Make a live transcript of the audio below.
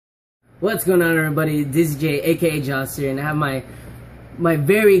What's going on, everybody? DizZieJay, aka Joss here, and I have my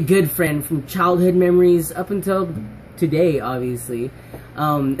very good friend from childhood memories up until today, obviously.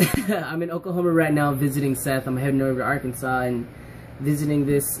 I'm in Oklahoma right now visiting Seth. I'm heading over to Arkansas and visiting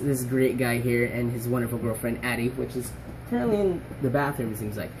this great guy here and his wonderful girlfriend Addie, which is currently in the bathroom, it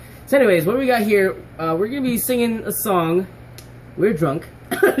seems like. So anyways, what we got here, we're gonna be singing a song. We're drunk.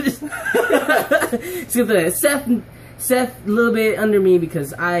 Just Seth a little bit under me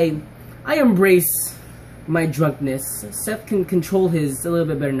because I embrace my drunkenness. Seth can control his a little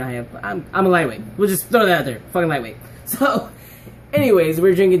bit better than I have. But I'm a lightweight. We'll just throw that out there. Fucking lightweight. So, anyways,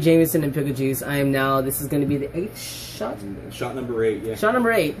 we're drinking Jameson and pickle juice. This is going to be the 8th shot? Shot number 8, yeah. Shot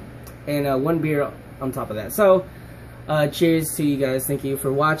number 8. And 1 beer on top of that. So, cheers to you guys. Thank you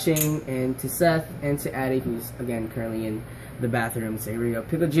for watching. And to Seth and to Addie, who's, again, currently in the bathroom. So here we go.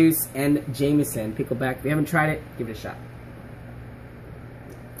 Pickle juice and Jameson. Pickleback. If you haven't tried it, give it a shot.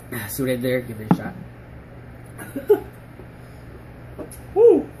 See what I did there? Give it a shot.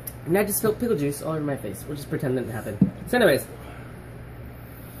 Woo! And I just spilled pickle juice all over my face. We'll just pretend that didn't happen. So anyways.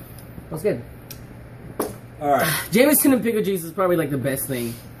 That was good. Alright. Jameson and pickle juice is probably like the best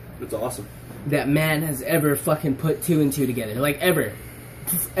thing. It's awesome. That man has ever fucking put 2 and 2 together. Like ever.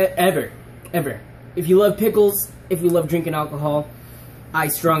 Ever. Ever. If you love pickles, if you love drinking alcohol, I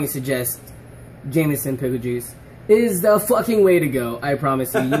strongly suggest Jameson pickle juice. It is the fucking way to go. I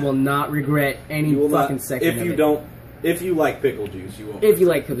promise you. You will not regret any fucking second of it. If you like pickle juice, you won't. If you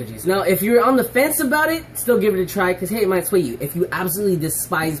like pickle juice. Now, if you're on the fence about it, still give it a try, because, hey, it might sway you. If you absolutely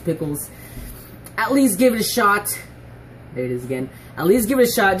despise pickles, at least give it a shot. There it is again. At least give it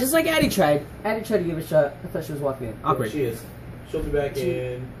a shot, just like Addie tried. Addie tried to give it a shot. I thought she was walking in. Awkward. There she is. She'll be back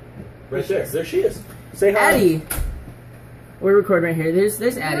in... Right there. There she is. Say hi. Addie. We're recording right here.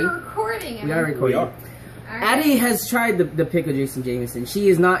 There's Addie. We're recording. We are recording. We are. Addie has tried the pickle juice and Jameson. She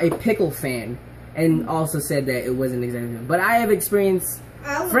is not a pickle fan, and also said that it wasn't exactly. But I have experienced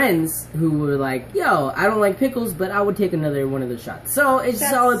friends who were like, "Yo, I don't like pickles, but I would take another one of the shots." So it's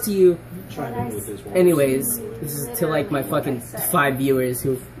all up to you. Anyways, this is to like my fucking 5 viewers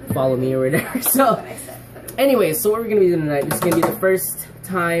who follow me or whatever. So, anyways, so what we're gonna be doing tonight? This is gonna be the first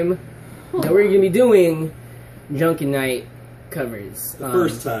time that we're gonna be doing Drunken Night covers. The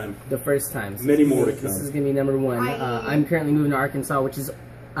first time. The first time. So many more to come. This is going to be number 1. I'm currently moving to Arkansas, which is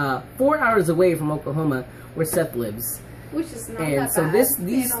 4 hours away from Oklahoma, where Seth lives. Which is not and that so bad,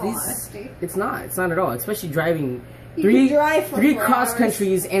 it's not at all. Especially driving you three cross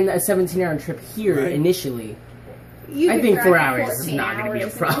countries and a 17-hour trip here initially. I think 4 hours is not going to be a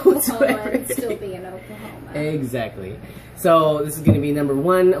problem whatsoever. And still be in Oklahoma. Exactly. So this is going to be number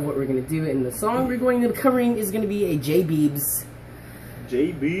 1 of what we're going to do, and the song we're going to be covering is going to be a J Beebs.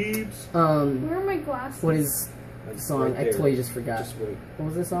 J Beebs. Where are my glasses? What is the song? I totally just forgot. Just wait. What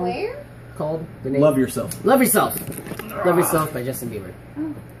was the song? Where? Called? The name? Love Yourself. Love Yourself. Love Yourself by Justin Bieber.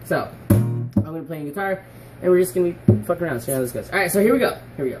 Oh. So I'm going to play guitar, and we're just going to be fucking around, see how this goes. All right, so here we go.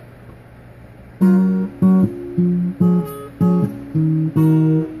 Here we go.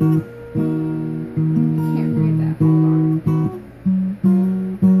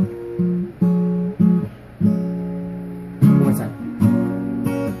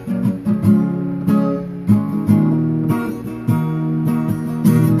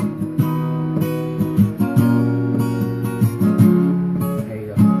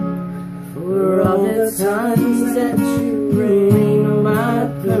 Times that you rain on my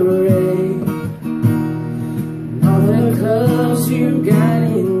parade, and all the clubs you got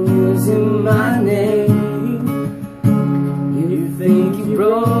in using my name. You think you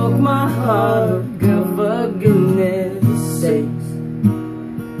broke my heart, girl, for goodness sakes.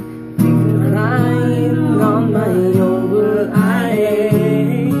 Think I'm crying on my own, but I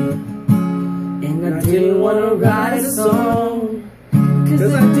ain't. And I didn't want to write a song,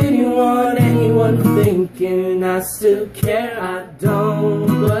 'cause I didn't want anyone thinking I still care. I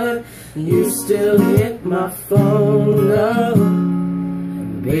don't, but you still hit my phone up.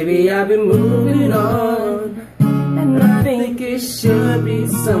 Baby, I've been moving on, and I think it should be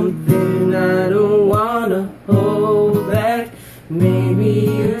something I don't wanna hold back. Maybe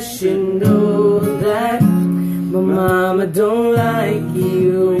you should know that my mama don't like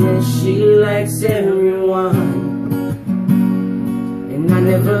you, and she likes everyone. I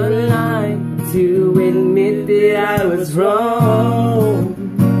never lied to admit that I was wrong.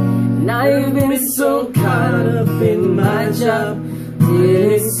 And I've been so caught up in my job,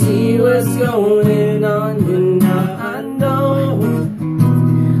 didn't see what's going on. And now I know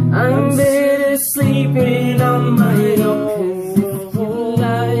I'm better sleeping on my own. 'Cause if you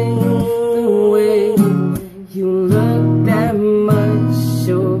like the way you look that much,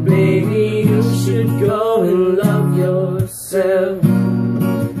 oh baby,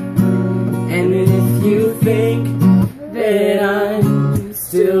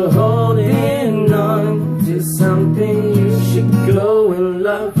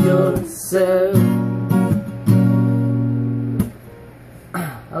 love yourself.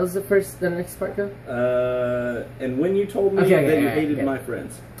 How was the next part go? And when you told me that you hated my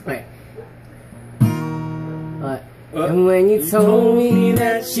friends. Right. And when you told me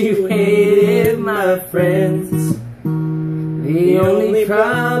that you hated my friends, the only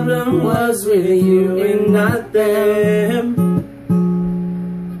problem was with you and not them.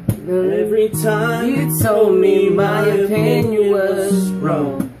 And every time you told me my opinion was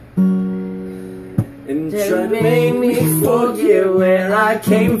wrong, and tried to make me forget where I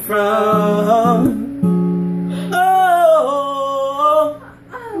came from. Oh,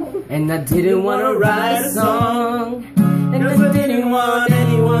 and I didn't want to write a song, and I didn't want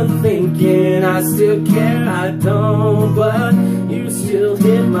anyone thinking I still care. I don't, but you still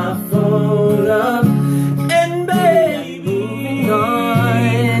hit my phone up. And baby, moving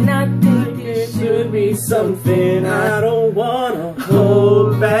on, I think it should be something I don't want to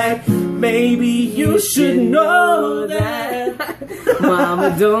hold back. Maybe you should know that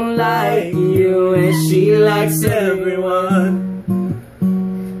Mama don't like you and she likes everyone.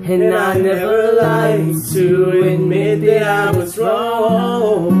 And I never liked to admit that I was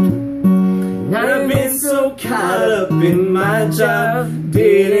wrong. And I've been so caught up in my job,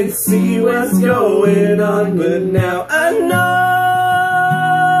 didn't see what's going on, but now I know.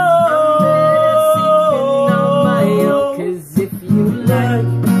 Cause if you like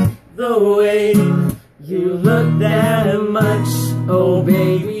the way you look that much, oh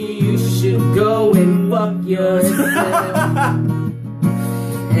baby, you should go and fuck yourself.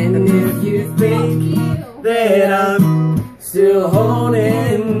 And if you think that I'm still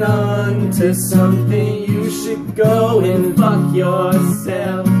holding on to something, you should go and fuck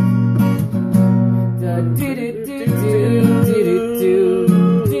yourself.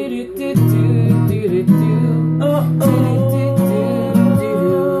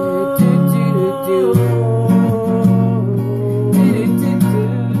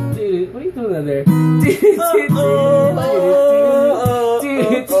 What are you doing there?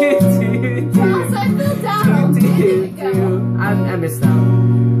 I missed out.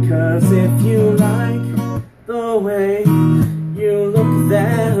 Cause if you like the way you look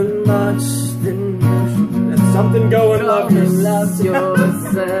that much, then there's something going. Love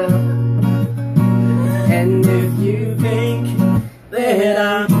yourself. And if you think that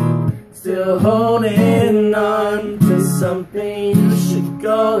I'm still holding on to something, you should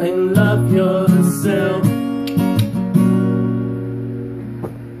go and love yourself.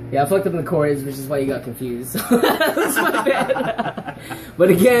 Yeah, I fucked up in the chorus, which is why you got confused. That's my bad. But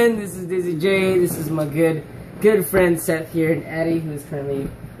again, this is DizZieJay. This is my good friend Seth here, and Addie, who is currently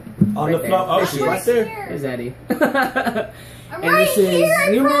on the phone. Oh, she's right there. There's Addie. I'm and right this is here,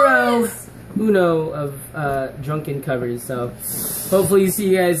 numero uno of Drunken covers. So hopefully you see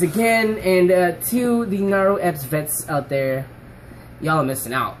you guys again. And to the NaruEpsVets out there, y'all are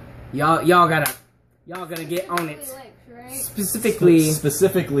missing out. Y'all gonna get on it.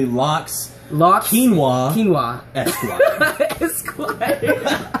 Specifically locks quinoa Esquire.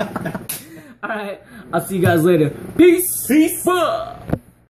 Alright, I'll see you guys later. Peace. Peace.